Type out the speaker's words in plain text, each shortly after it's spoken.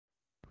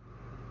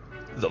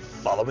The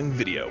following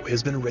video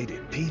has been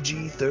rated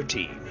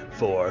PG-13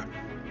 for,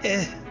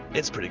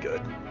 it's pretty good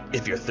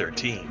if you're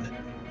 13.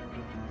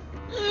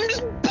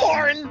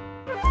 Splorin!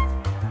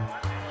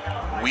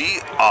 We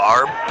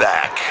are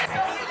back.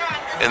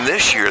 And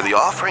this year the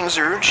offerings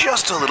are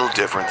just a little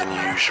different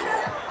than usual.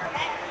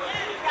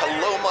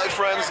 Hello my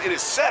friends, it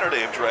is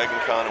Saturday of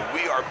DragonCon and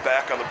we are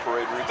back on the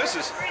parade route. This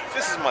is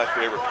my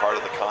favorite part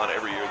of the con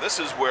every year. This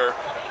is where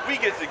we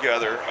get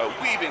together,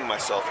 weaving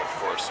myself of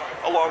course,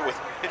 along with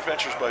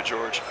Adventures by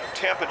George,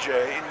 Tampa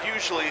J, and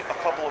usually a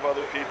couple of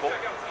other people.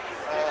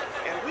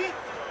 And we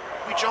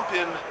jump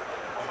in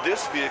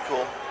this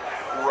vehicle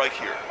right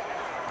here.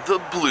 The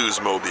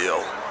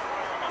Bluesmobile.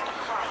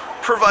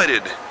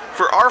 Provided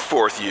for our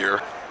fourth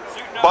year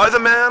by the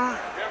man,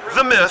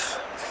 the myth,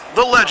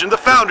 the legend, the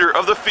founder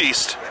of the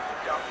feast,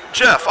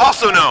 Jeff,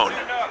 also known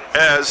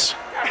as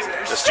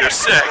Mr.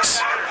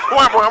 Six.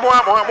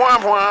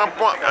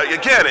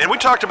 Again, and we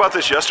talked about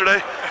this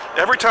yesterday.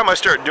 Every time I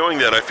start doing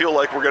that, I feel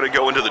like we're going to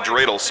go into the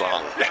dreidel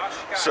song.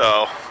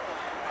 So,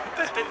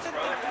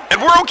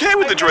 and we're okay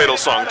with the dreidel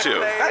song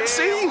too.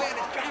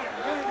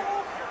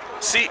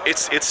 See,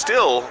 it's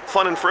still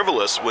fun and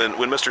frivolous when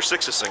Mr.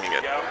 Six is singing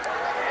it.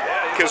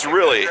 Because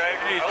really,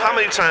 how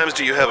many times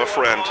do you have a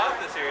friend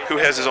who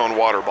has his own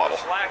water bottle?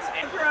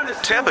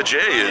 Tampa J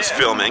is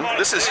filming.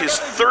 This is his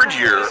third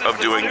year of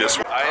doing this.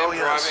 Oh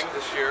yes.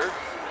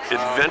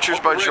 Adventures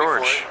by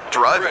George.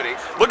 Driving.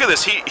 Look at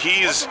this.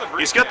 He's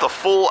got the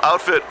full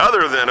outfit,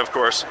 other than of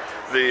course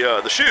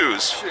the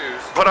shoes.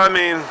 But I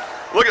mean,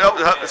 look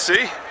at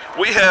see.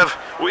 We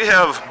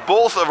have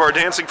both of our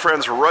dancing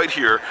friends right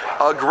here.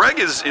 Greg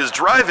is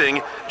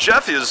driving.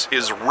 Jeff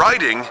is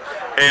riding,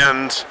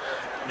 and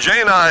Jay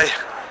and I,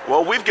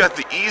 well, we've got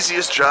the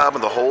easiest job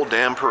in the whole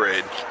damn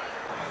parade.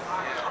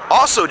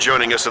 Also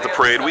joining us at the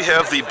parade, we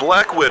have the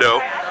Black Widow.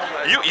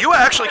 You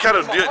actually kind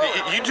of,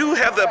 you do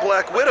have that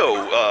Black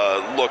Widow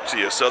look to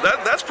you, so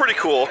that's pretty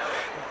cool.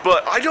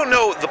 But I don't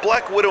know, the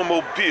Black Widow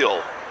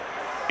mobile,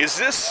 is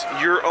this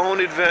your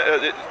own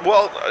event?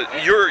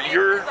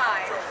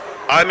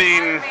 I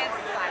mean,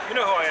 you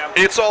know who I am.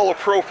 It's all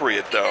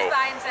appropriate though.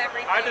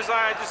 I just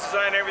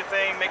design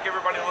everything, make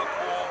everybody look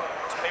cool,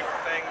 pay for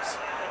things.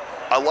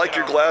 I like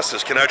your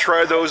glasses. Can I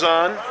try those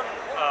on?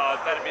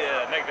 That'd be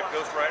a negative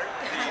Ghost Rider.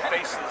 The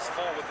face is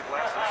full with the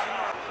glasses.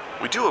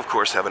 We do, of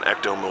course, have an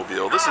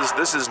Ectomobile. This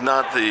is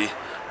not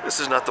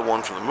the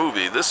one from the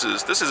movie. This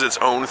is its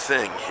own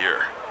thing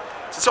here.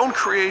 It's its own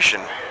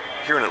creation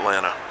here in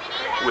Atlanta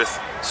with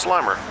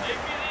Slimer.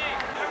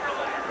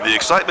 The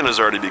excitement is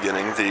already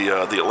beginning.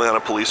 The Atlanta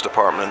Police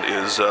Department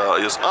is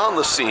on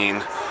the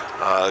scene,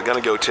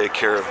 gonna go take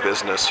care of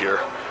business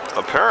here.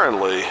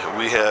 Apparently,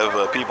 we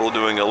have people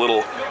doing a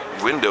little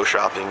window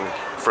shopping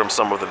from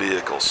some of the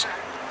vehicles.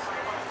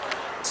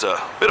 It's a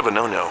bit of a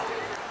no-no.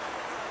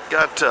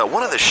 Got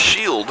one of the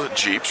Shield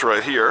Jeeps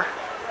right here,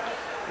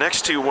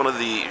 next to one of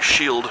the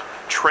Shield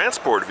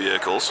transport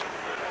vehicles.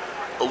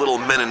 A little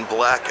Men in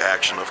Black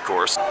action, of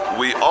course.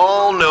 We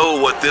all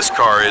know what this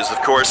car is, of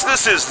course.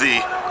 This is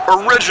the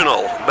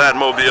original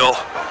Batmobile,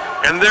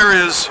 and there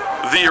is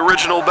the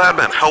original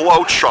Batman.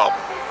 Hello, chum.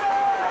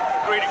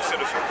 Greetings,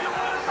 citizen.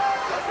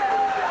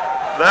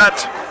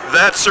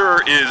 That,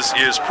 sir,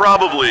 is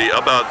probably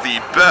about the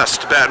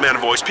best Batman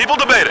voice. People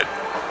debate it.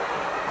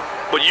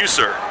 But you,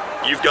 sir,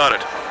 you've got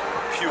it.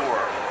 Pure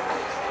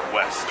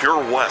West.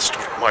 Pure West,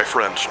 my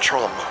friend,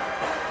 chum.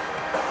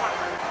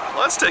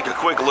 Let's take a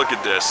quick look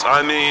at this.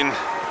 I mean,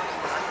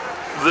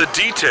 the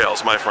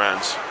details, my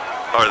friends,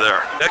 are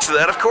there. Next to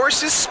that, of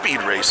course, is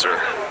Speed Racer.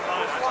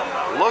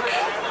 Look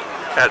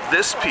at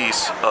this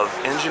piece of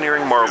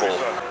engineering marvel.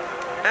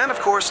 And, of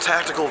course,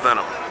 Tactical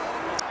Venom.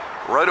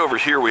 Right over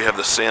here we have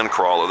the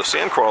Sandcrawler. The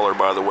Sandcrawler,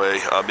 by the way,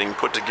 being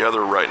put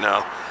together right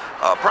now.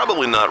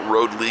 Probably not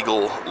road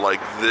legal like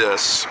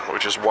this,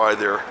 which is why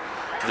they're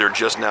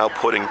just now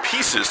putting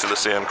pieces to the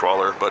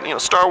Sandcrawler. But you know,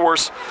 Star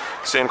Wars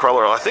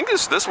Sandcrawler. I think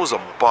this was a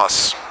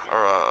bus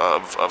or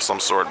of some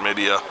sort,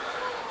 maybe a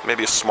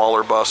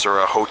smaller bus or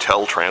a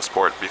hotel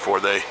transport before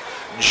they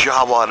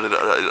Jawadded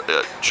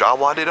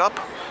up.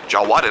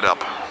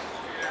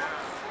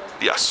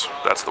 Yes,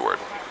 that's the word.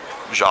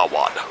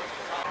 Jawad.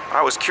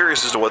 I was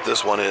curious as to what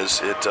this one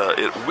is.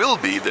 It will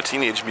be the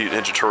Teenage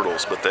Mutant Ninja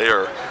Turtles, but they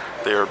are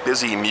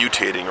busy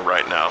mutating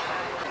right now.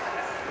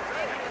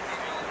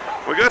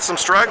 We got some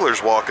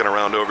stragglers walking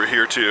around over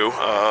here too.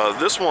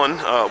 This one,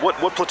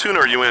 what platoon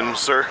are you in,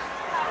 sir?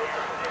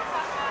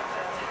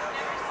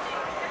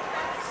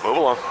 Move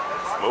along,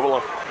 move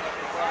along.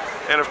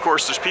 And of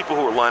course, there's people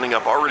who are lining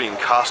up already in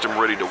costume,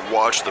 ready to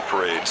watch the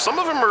parade. Some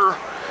of them are,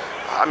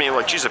 I mean,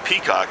 like, geez, a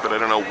peacock, but I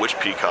don't know which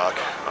peacock.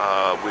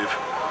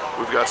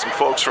 We've got some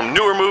folks from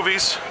newer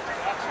movies.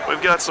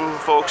 We've got some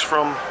folks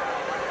from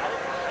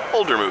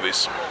older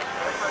movies.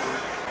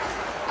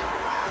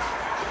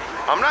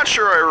 I'm not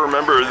sure I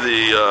remember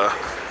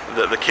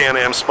the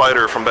Can-Am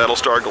Spider from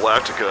Battlestar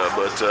Galactica,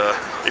 but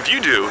if you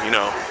do, you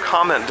know,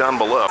 comment down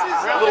below.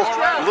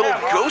 A little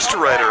Ghost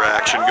Rider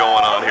action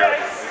going on here.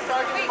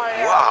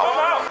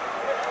 Wow.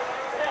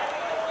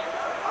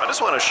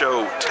 just want to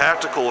show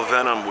tactical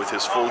Venom with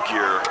his full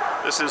gear.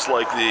 This is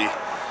like the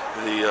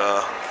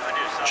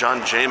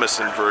John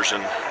Jameson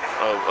version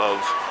of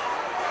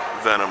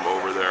Venom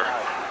over there.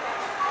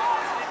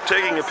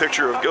 Taking a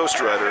picture of Ghost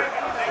Rider,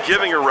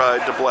 giving a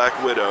ride to Black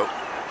Widow,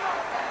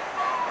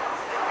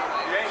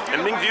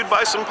 and being viewed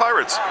by some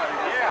pirates.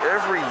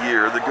 Every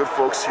year, the good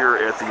folks here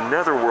at the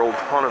Netherworld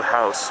Haunted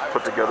House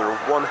put together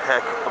one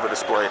heck of a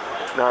display.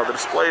 Now, the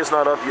display is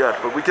not up yet,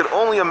 but we could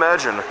only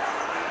imagine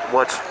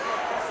what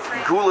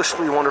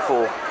ghoulishly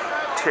wonderful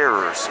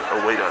terrors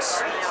await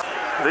us.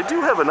 They do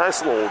have a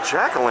nice little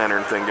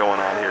jack-o'-lantern thing going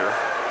on here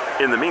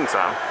in the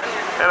meantime.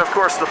 And of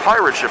course, the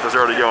pirate ship is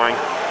already going.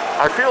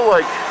 I feel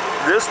like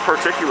this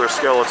particular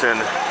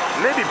skeleton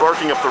may be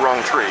barking up the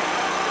wrong tree.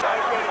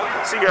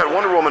 So you got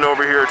Wonder Woman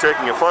over here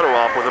taking a photo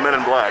op with the Men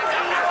in Black.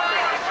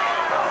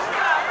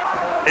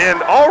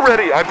 And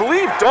already, I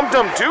believe Dum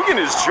Dum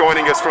Dugan is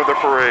joining us for the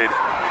parade.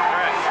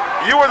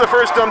 You are the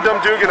first Dum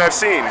Dum Dugan I've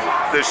seen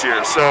this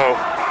year, so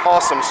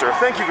awesome, sir.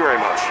 Thank you very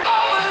much.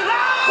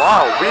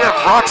 Wow, we have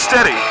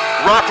Rocksteady,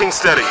 Rocking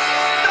Steady.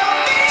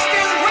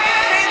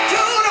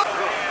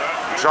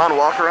 John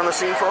Walker on the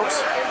scene,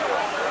 folks.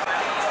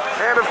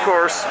 And of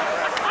course,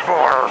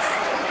 Barf.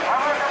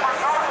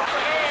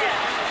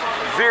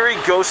 Very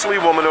ghostly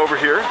woman over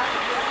here.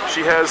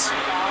 She has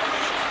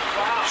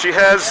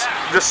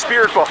the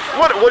spirit ball.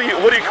 What do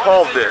you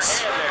call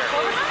this?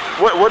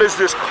 What is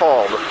this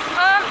called?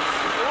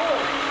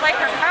 Like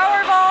her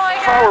Powerball, I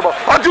guess. Powerball.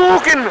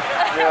 Hadouken!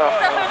 Yeah.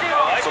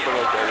 Something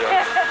like that,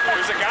 yeah.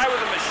 There's a guy with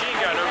a machine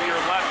gun over your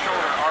left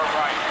shoulder, our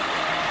right.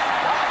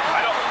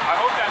 I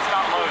hope that's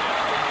not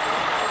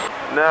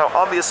loaded. Now,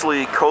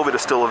 obviously, COVID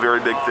is still a very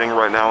big thing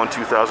right now in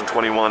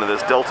 2021, and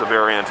this Delta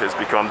variant has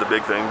become the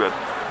big thing, but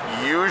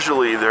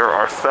usually there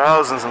are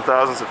thousands and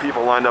thousands of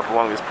people lined up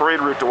along this parade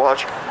route to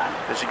watch.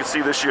 As you can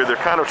see this year, they're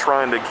kind of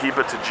trying to keep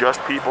it to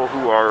just people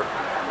who are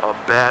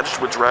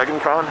badged with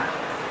DragonCon.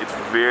 It's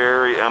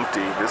very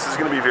empty. This is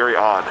going to be very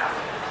odd.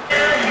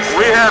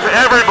 We have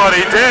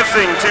everybody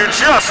dancing to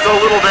just a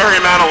little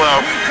Barry Manilow.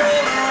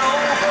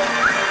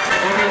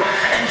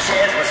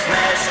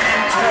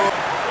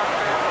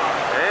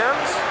 And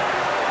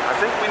I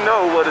think we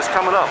know what is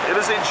coming up. It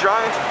is a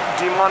giant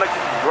demonic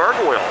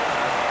gargoyle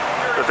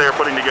that they are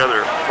putting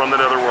together from the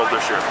Netherworld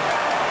this year.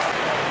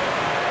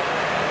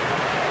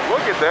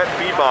 Look at that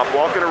Bebop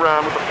walking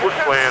around with the Foot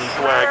Clan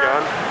flag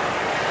on.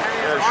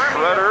 And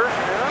Shredder.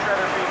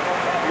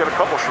 We got a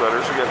couple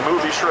Shredders. We got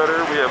Movie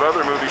Shredder. We have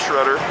other Movie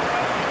Shredder.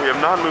 We have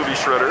non-movie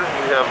Shredder.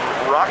 We have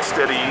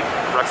Rocksteadies,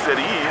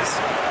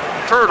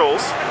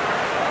 Turtles,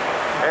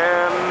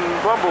 and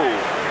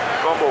Bumblebee.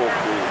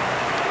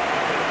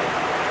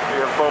 We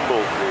have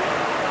Bumblebee.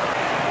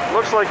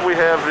 Looks like we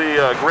have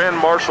the Grand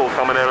Marshal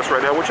coming at us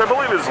right now, which I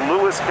believe is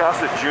Louis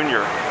Gossett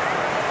Jr.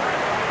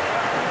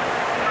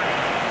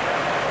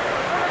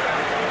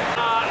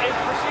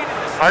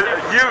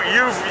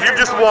 You've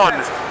just won.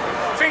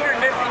 Finger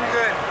nipping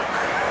good.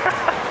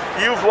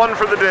 You've won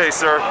for the day,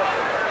 sir.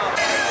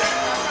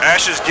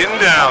 Ash is getting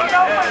down.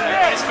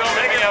 He's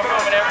filming it, I'm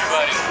filming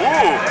everybody.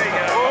 Ooh,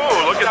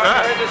 look at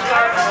that.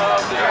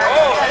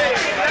 Oh, hey,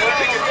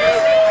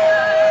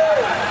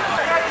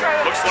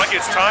 Looks like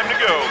it's time to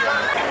go.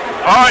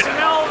 All right.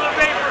 smell the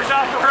vapors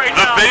off right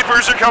The now.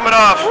 vapors are coming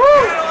off.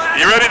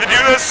 You ready to do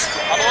this?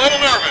 I'm a little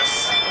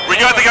nervous. We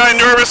got the guy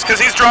nervous because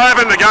he's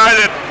driving, the guy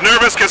that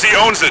nervous because he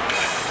owns it.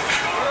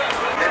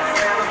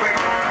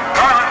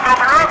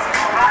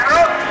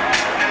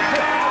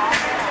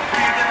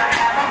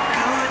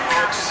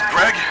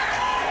 Greg,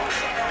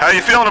 how are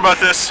you feeling about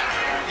this?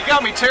 You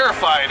got me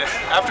terrified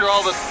after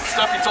all the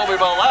stuff you told me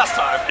about last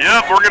time.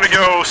 Yep, we're gonna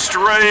go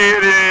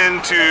straight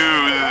into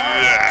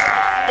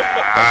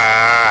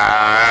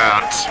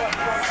that.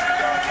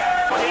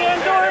 What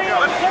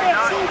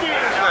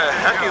the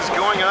heck is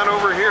going on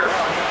over here?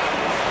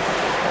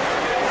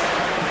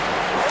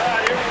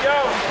 Here we go.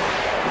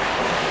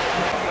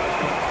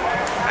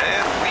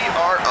 And we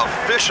are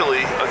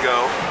officially a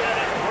go.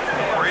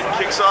 Parade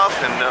kicks off,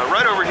 and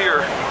right over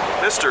here,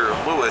 Mr.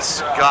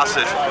 Louis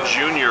Gossett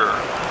Jr.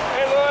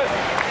 Hey, Louis.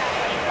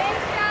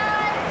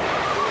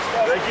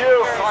 Thank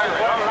you.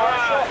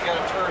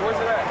 Where's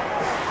it at?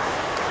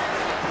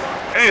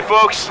 Hey,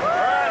 folks. All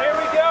right, here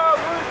we go.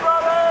 Blues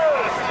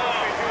Brothers.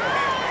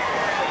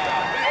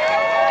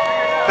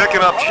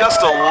 Picking up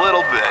just a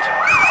little bit.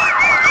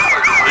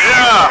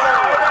 Yeah.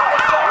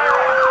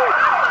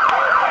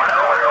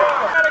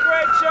 Had a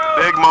great show.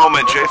 Big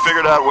moment. Jay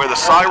figured out where the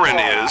siren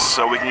is,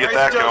 so we can get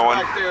that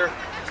going.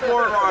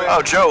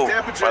 Oh, Joe,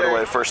 by the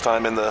way, first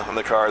time in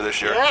the car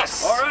this year.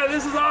 Yes. All right,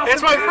 this is awesome.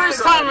 It's my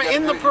first time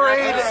in the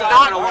parade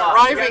not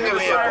driving a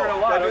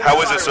vehicle.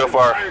 How is it so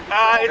far?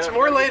 It's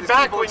more laid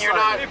back when you're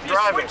not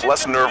driving.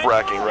 Less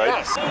nerve-wracking, right?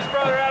 Yes. Blues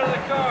Brother out of the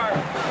car.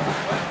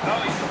 Oh,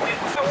 he's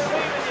so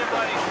saving you,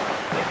 buddy.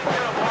 He's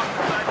gonna walk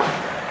beside you.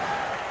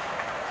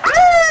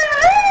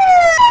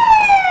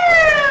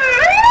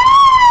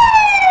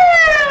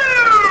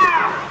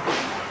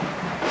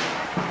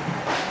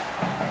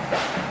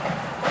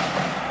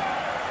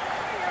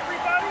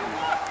 Everybody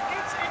look,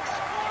 it's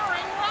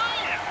Splorin.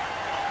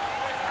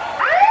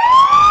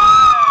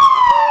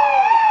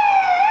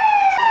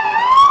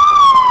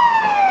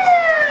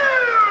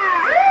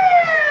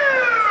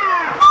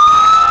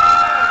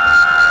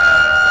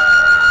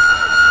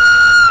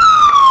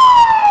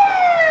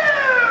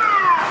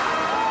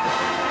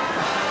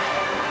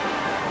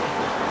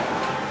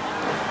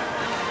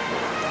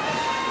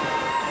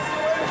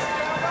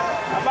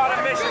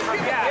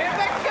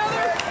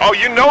 Oh,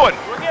 you know it.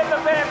 We're getting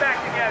the band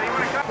back together. You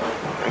want to come?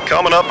 And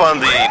coming up on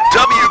the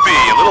WB,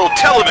 a little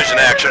television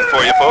action for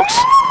you folks.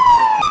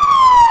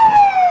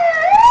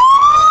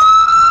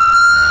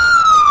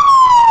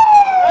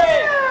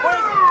 Hey,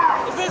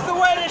 is this the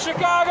way to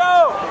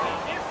Chicago?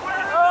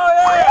 Oh,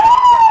 yeah.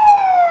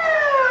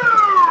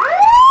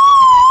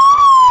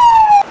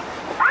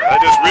 I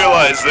just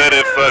realized that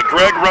if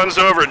Greg runs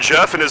over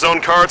Jeff in his own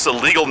car, it's a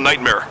legal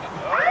nightmare.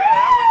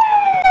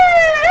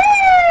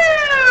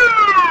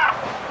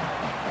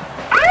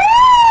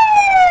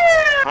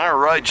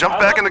 Alright, jump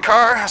back in the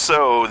car,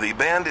 so the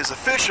band is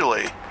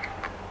officially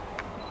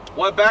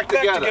Back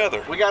together.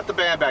 together. We got the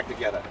band back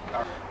together.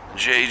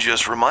 Jay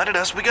just reminded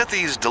us we got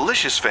these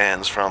delicious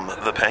fans from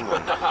the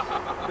Penguin.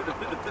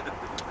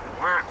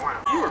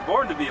 You were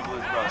born to be a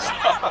Blues Brothers.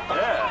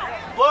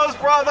 Yeah. Blues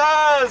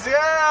Brothers,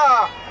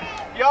 yeah!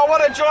 Y'all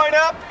want to join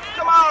up?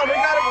 Come on, we're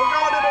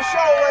going to the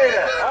show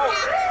later.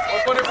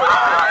 We're doing it for the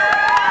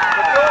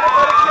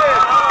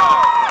kids.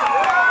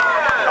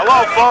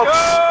 Hello, folks.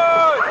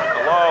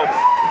 Hello.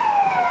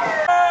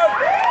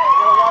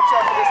 Watch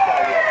out for this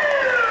guy here.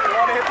 You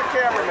want to hit the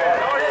cameraman.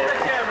 Don't hit the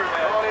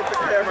cameraman. Don't hit the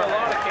There's a cameraman.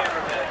 lot of cameramen.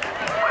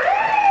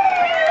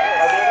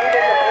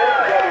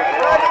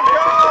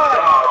 DragonCon!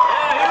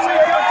 Yeah, here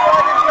we go.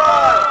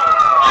 DragonCon!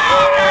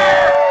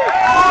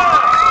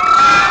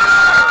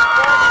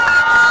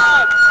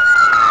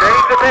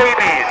 Save the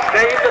babies!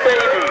 Save the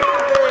babies!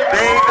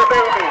 Save the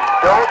babies!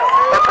 Don't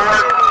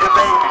abort the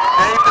babies!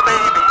 Save the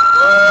babies!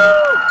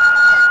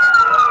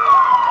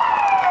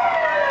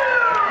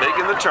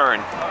 Making the turn.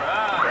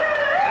 All right.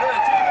 Look at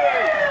the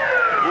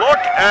TV.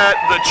 Look at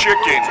the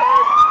chicken. A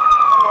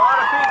lot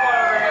of people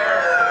over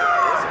here.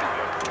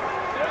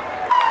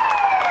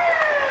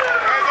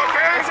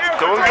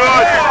 Doing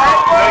good.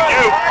 Thank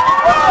you.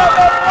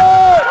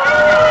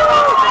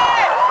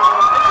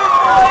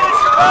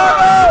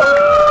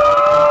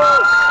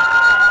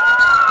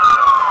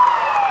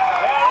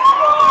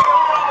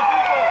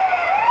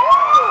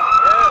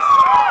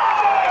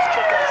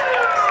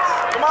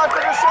 Come on to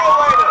the show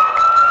later.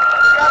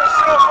 We got a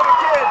show for the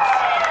kids.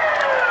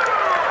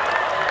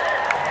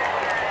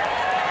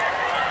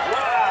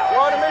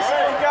 We're on a mission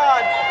from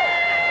God.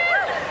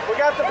 We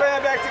got the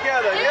band back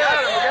together.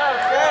 Yes.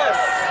 Yes.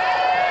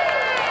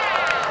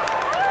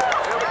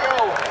 Here we go.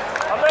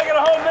 I'm making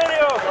a home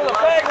video for the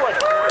Penguin.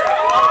 Thanks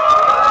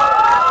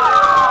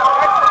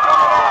for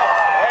coming out.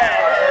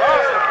 Yeah, this is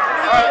awesome.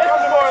 All right, this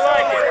is more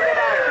like it.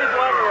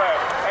 People everywhere.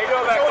 How you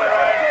doing back there,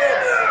 Ryan?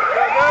 Kids.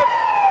 Doing good?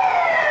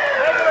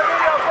 Making a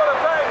video for the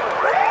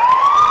Penguin.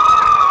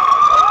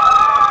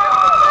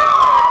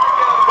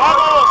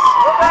 Vamos!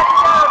 We're back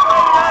together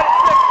playing tonight at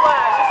Six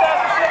Flags. Just ask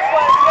the Six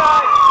Flags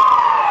guys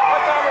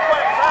what time we're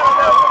playing, 'cause I don't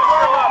know. We're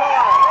gonna show up.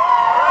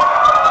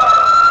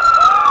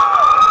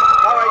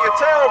 All right, you're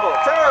terrible.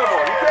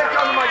 Terrible. You can't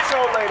come to my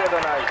show later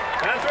tonight.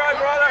 That's right,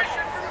 brother.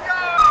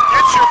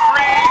 Get your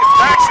free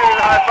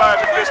vaccinated high five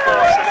and fist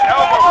bumps and the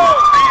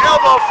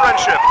elbow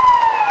friendship.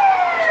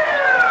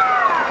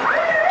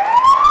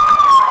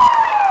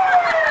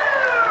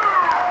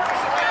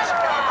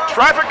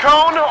 Traffic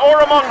cone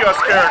or Among Us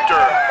character?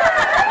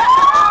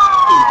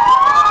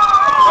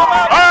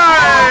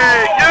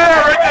 Hey!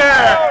 Yeah, right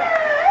there!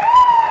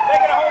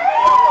 Making a home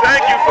video for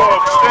Thank you,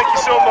 folks. Thank you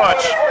so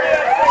much.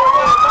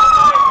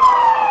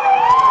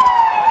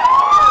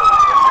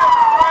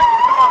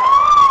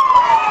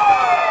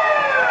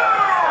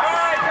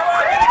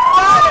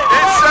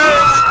 It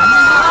says...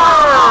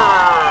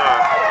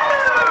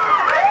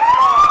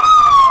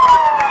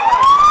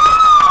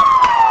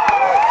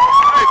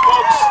 Hey,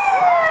 folks.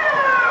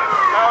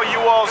 How you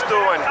all's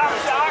doing?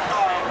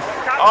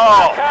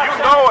 Oh, you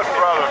know it,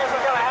 brother.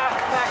 I've got a half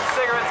pack of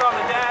cigarettes on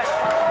the dash.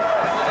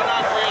 They're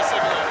not real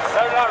cigarettes.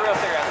 They're not real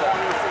cigarettes.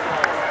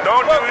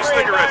 Don't do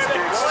cigarettes,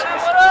 kids.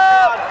 What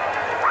up?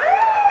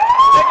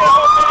 Making a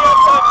home video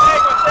for the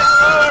Penguin. Say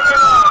hello,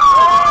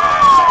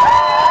 everyone.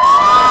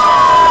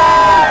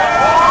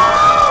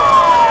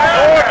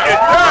 Look at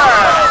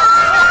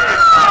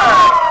that!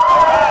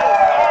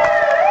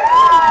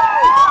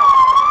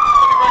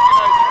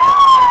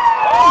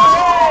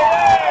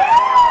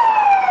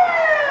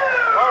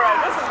 All right,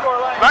 this is more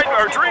like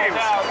Nightmare dreams.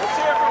 now. Let's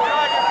hear it from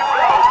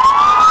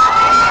DragonCon.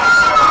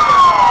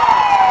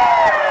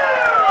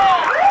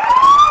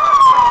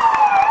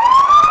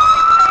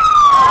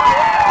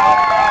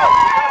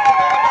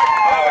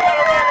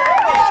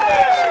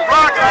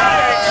 Rock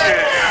action!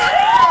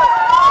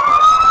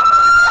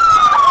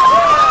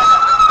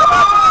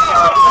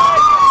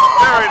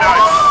 Very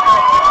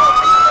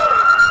nice.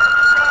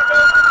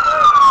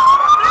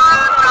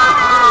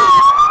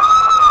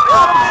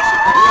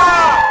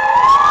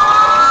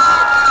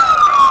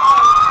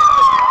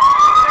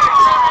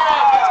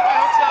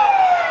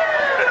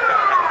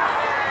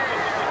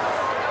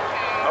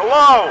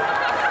 Hello!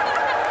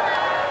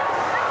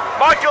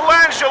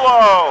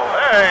 Michelangelo!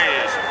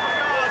 Hey!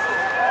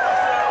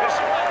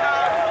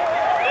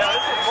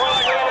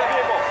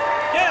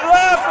 Get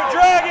loud for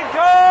DragonCon!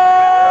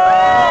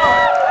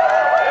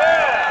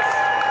 Yes!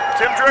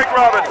 Tim Drake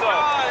Robin.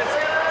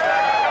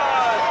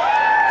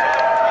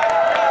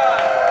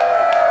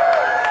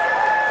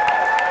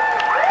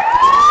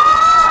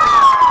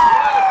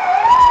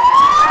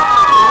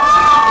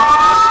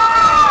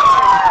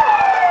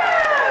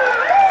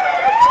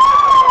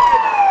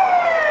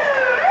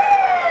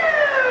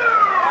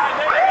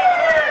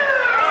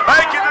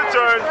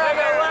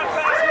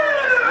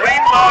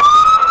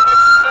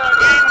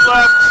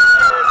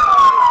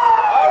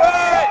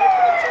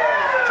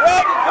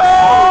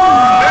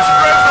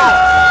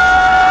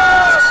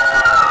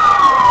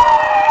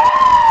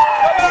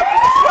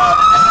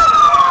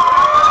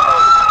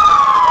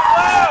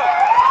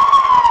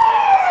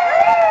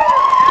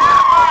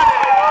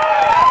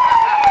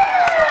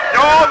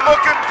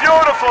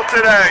 beautiful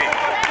today.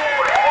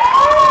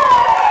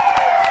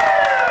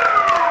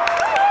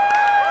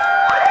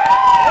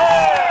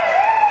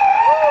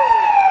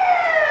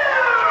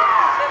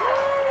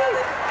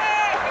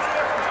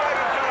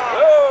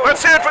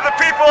 Let's hear it for the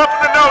people up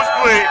in the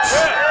nosebleeds.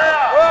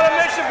 Yeah. We're on a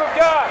mission from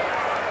God.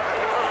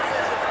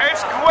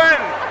 It's Gwen.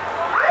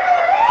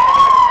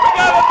 We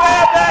got the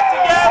band back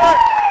together.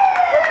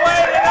 We're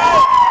playing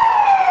tonight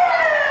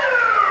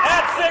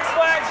at Six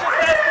Flags. Just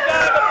ask the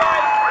guy in the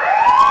mic.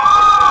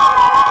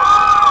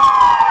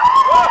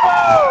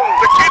 Whoa!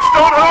 The kids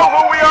don't know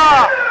who we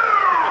are.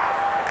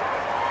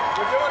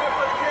 We're doing it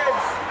for the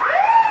kids.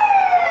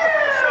 Come on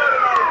for the show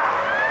tonight.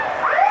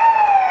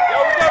 Yo,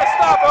 we gotta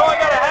stop. I only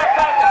got a half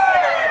pack of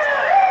cigarettes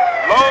left.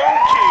 Low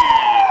key.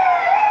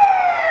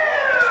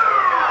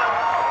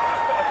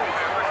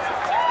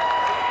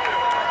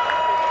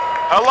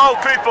 Hello,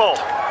 people.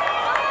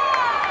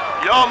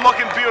 Y'all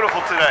looking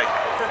beautiful today.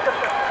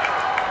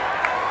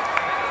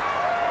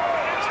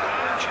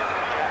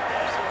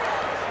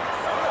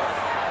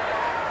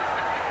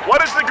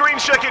 What is the green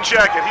checkered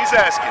jacket? He's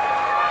asking.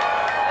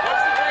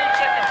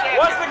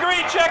 What's the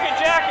green checkered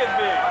jacket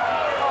be?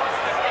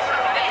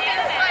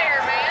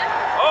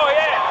 Oh,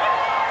 yeah.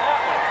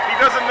 He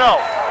doesn't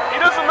know. He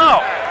doesn't know.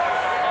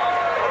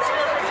 Let's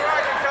hear it for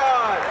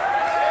DragonCon.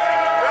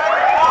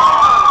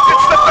 DragonCon.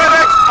 It's the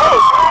FedEx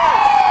Post.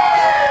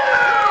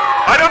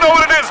 I don't know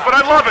what it is, but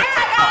I love it.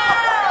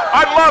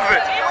 I love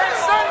it.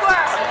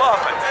 I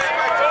love it.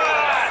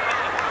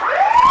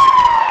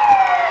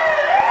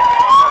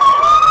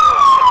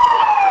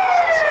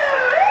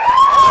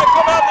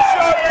 Come out the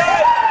show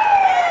tonight.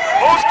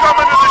 Who's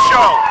coming to the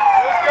show?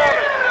 Who's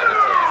coming?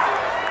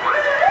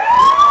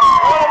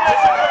 On a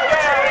mission from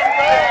God.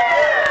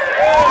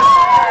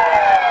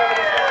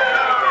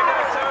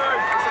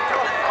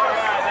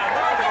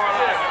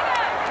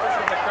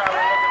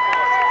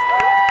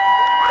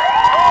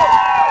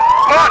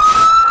 Butts.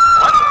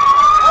 What?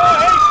 Oh,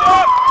 hey,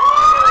 Chef!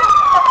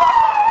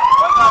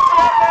 What's up,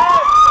 Chef,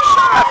 man?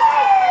 Chef.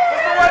 This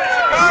is the one in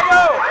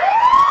Chicago.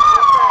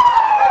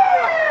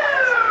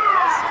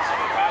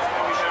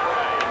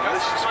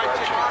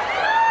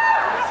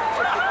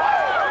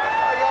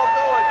 How y'all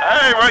doing?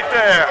 Hey, right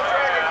there.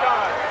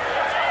 DragonCon.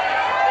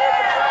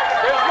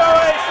 There's no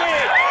AC.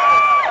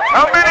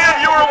 How many of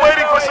you are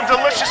waiting for some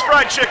delicious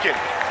fried chicken?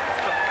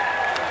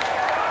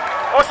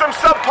 Or some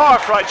subpar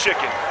fried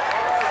chicken?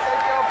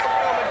 Thank y'all for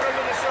coming. Bring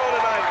me the show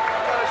tonight. We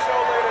got a show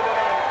later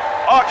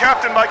tonight. Oh,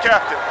 Captain, my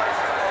Captain.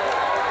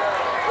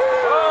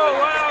 Oh,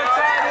 wow, it's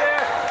hot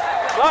here.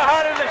 A lot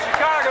hotter than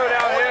Chicago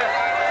down here.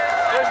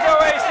 There's no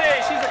AC.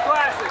 She's a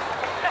classic.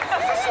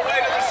 Is this the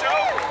way to the show?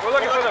 We're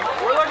looking for them.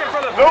 We're looking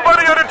for the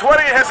Nobody under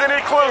 20 has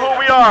any clue who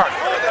we are. The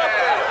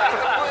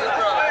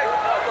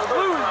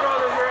Blues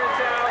Brothers are in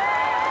town.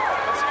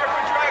 Let's hear it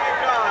for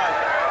DragonCon.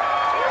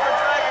 Hear it for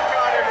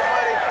DragonCon,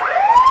 everybody.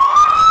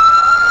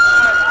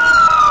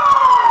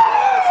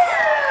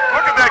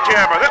 Look at that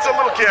camera. That's a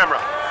little camera.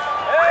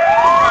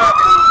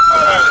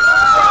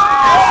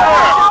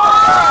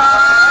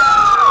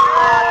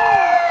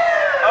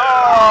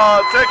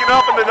 Oh, taking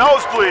up in the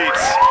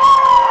nosebleeds.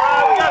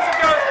 We got some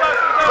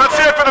Ghostbusters. Let's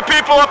hear it for the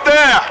people up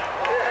there.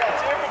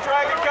 Let's hear it for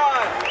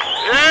DragonCon.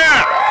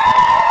 Yeah.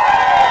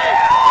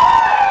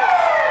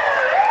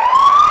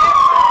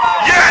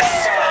 Yes.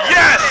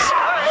 Yes.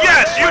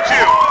 Yes. You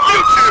two. You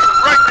two.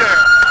 Right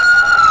there.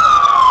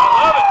 I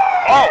love it.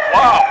 Oh,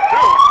 wow.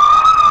 Dude.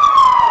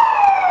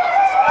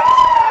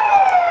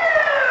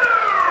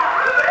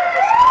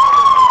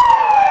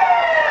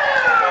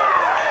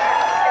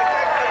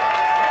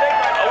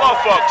 Hello,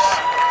 folks.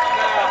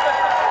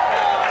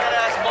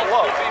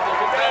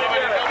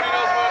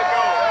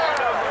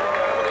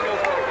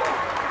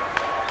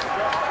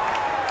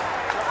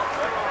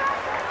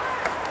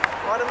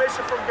 On a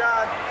mission from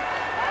God.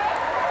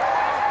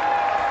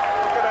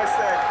 What can I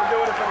say? We're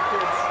doing it for the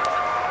kids.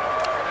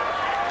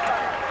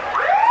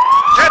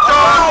 Get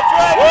on!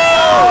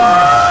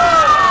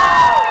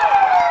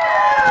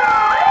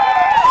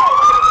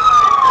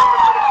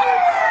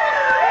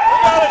 We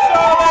got a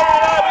show later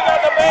tonight. We got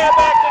the band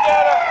back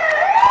together.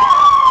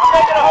 I'm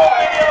making a whole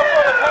video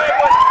for the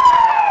Penguin.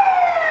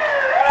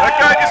 That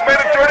guy just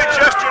made a dirty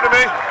gesture to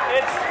me.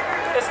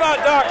 It's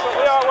not dark, but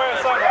we are wearing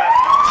sunglasses.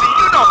 See,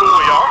 you know who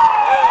we are.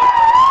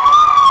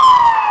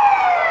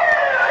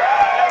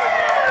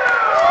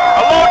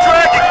 Hello,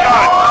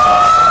 DragonCon.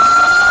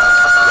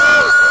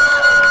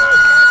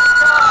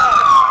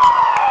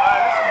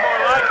 This is more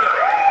like it.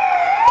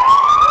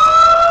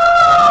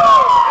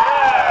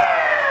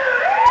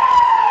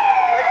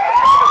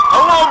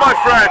 Hello, my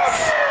friends.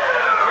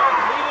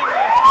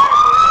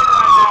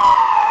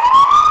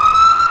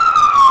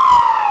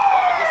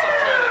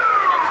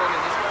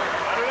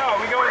 I don't know. Are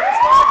we going this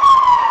way?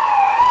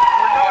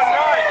 We're going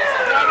right.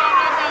 No,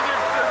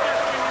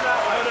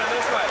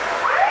 this way.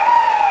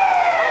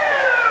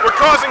 We're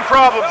causing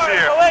problems It was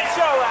here. a late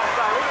show last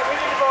time. We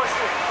need to go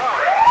straight.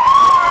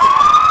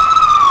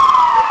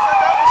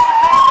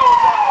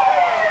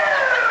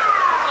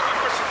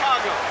 For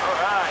Chicago. All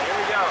right, here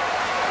we go.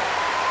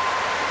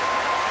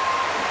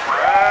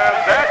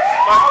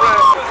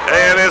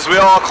 as we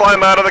all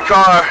climb out of the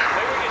car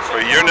for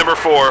year number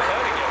 4,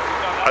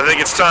 I think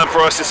it's time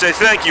for us to say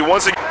thank you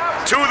once again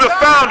to the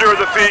founder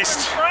of the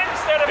feast.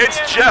 It's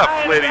Jeff,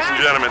 ladies and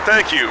gentlemen.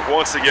 Thank you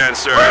once again,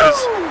 sir.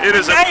 It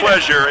is a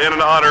pleasure and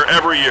an honor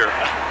every year.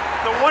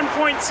 The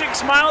 1.6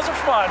 miles of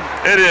fun.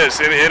 It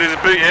is, and it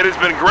has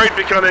been great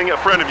becoming a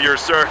friend of yours,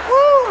 sir.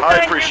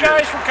 I appreciate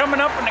Thank you guys it. for coming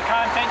up and the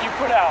content you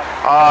put out.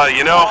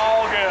 You know,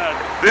 All good.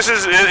 it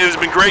has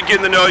been great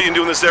getting to know you and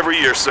doing this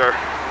every year, sir.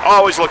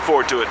 Always look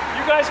forward to it.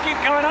 You guys keep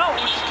coming out.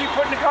 We'll just keep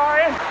putting the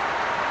car in.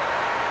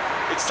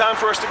 It's time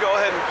for us to go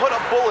ahead and put a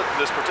bullet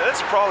in this.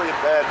 That's probably a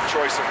bad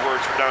choice of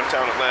words for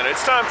downtown Atlanta.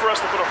 It's time for us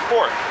to put a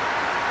fork.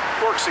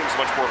 Fork seems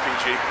much more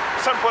PG.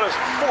 It's time to put a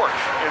fork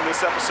in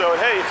this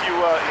episode. Hey, if you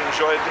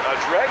enjoyed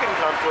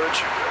DragonCon footage,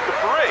 the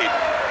parade,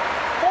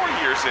 4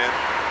 years in,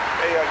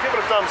 hey, give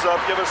it a thumbs up,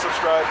 give it a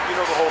subscribe, you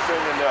know the whole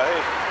thing, and hey,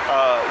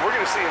 we're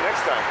going to see you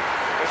next time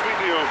as we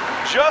do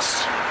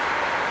just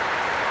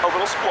a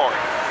little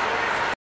Splorin.